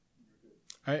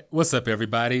All right, what's up,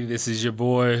 everybody? This is your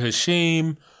boy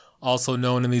Hashim, also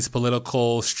known in these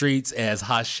political streets as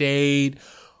Hashade,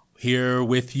 here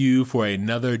with you for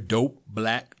another dope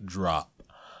black drop.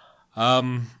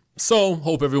 So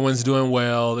hope everyone's doing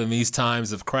well in these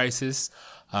times of crisis.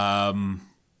 And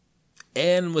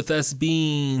with us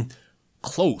being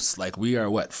close, like we are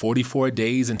 44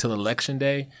 days until election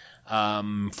day,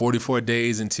 44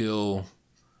 days until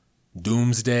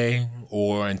doomsday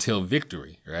or until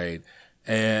victory, right?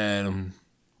 And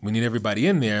we need everybody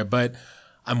in there, but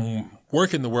I'm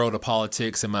working the world of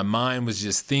politics and my mind was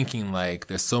just thinking like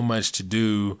there's so much to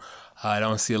do. I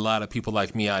don't see a lot of people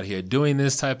like me out here doing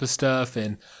this type of stuff.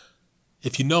 And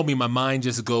if you know me, my mind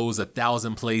just goes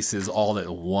 1,000 places all at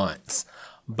once.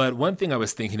 But one thing I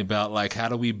was thinking about, like, how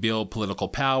do we build political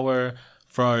power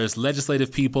far as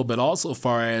legislative people, but also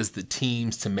far as the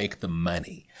teams to make the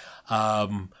money.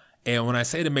 And when I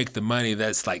say to make the money,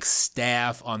 that's like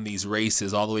staff on these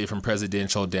races all the way from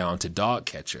presidential down to dog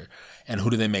catcher. And who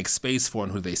do they make space for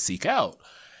and who do they seek out?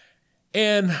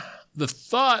 And the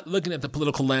thought, looking at the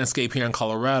political landscape here in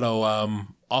Colorado,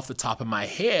 off the top of my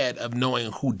head of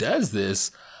knowing who does this,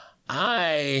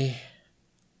 I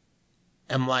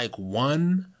am like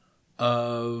one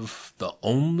of the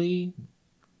only,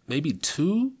 maybe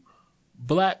two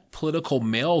black political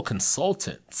male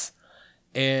consultants.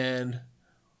 And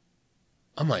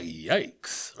I'm like,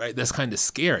 yikes, right? That's kind of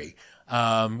scary.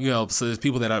 So there's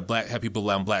people that are black, have people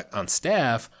around black on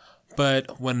staff.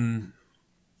 But when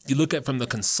you look at from the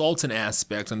consultant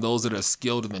aspect and those that are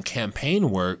skilled in the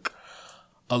campaign work,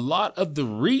 a lot of the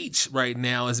reach right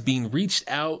now is being reached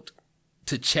out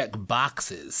to check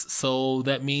boxes. So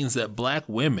that means that black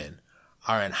women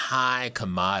are in high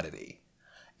commodity.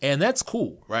 And that's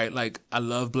cool, right? Like, I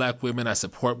love black women. I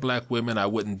support black women. I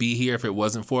wouldn't be here if it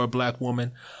wasn't for a black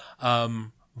woman.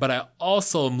 But I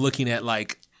also am looking at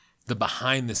like the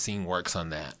behind the scene works on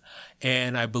that.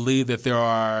 And I believe that there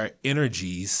are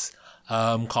energies,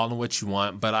 call them what you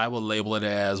want, but I will label it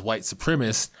as white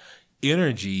supremacist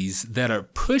energies that are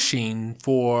pushing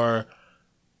for,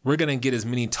 we're going to get as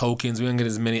many tokens, we're going to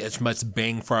get as much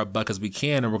bang for our buck as we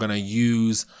can, and we're going to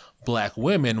use black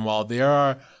women while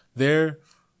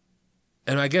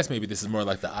and I guess maybe this is more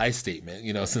like the I statement,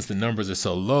 since the numbers are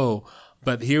so low.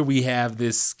 But here we have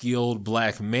this skilled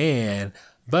black man,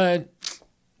 but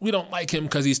we don't like him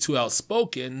because he's too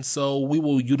outspoken. So we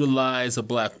will utilize a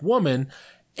black woman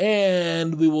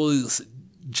and we will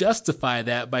justify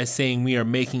that by saying we are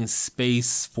making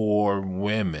space for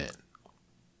women,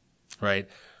 right?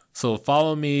 So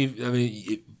follow me. I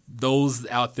mean, those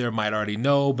out there might already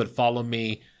know, but follow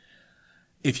me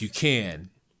if you can.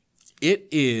 It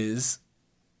is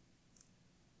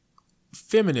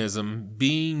feminism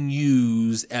being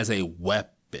used as a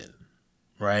weapon,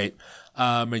 right?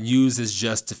 And used as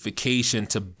justification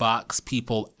to box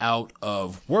people out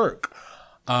of work.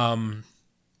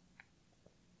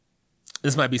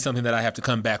 This might be something that I have to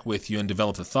come back with you and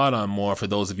develop the thought on more for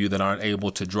those of you that aren't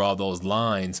able to draw those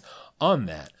lines on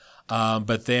that.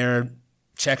 But they're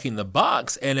checking the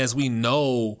box. And as we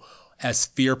know, as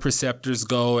fear perceptors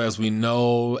go, as we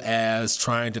know, as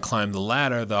trying to climb the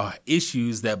ladder, the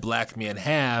issues that black men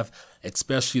have,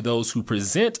 especially those who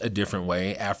present a different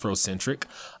way, Afrocentric,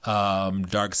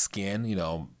 dark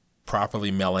skin,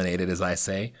 properly melanated, as I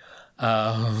say,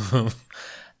 the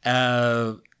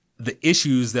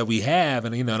issues that we have,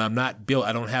 and I'm not built,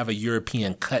 I don't have a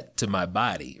European cut to my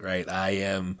body, right? I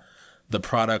am the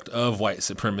product of white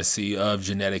supremacy, of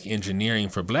genetic engineering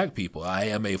for black people. I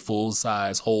am a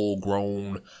full-size,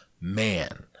 whole-grown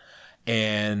man.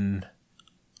 And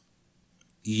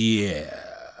yeah,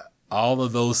 all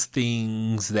of those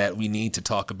things that we need to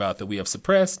talk about that we have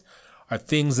suppressed are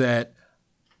things that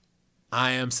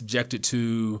I am subjected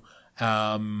to,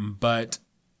 but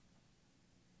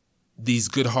these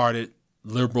good-hearted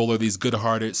liberal or these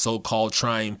good-hearted so-called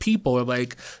trying people are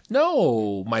like,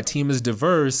 no, my team is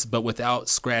diverse, but without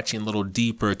scratching a little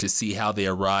deeper to see how they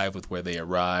arrived with where they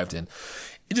arrived. And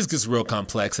it just gets real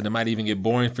complex and it might even get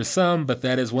boring for some, but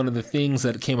that is one of the things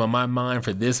that came on my mind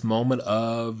for this moment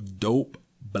of dope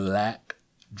black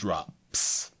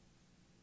drops.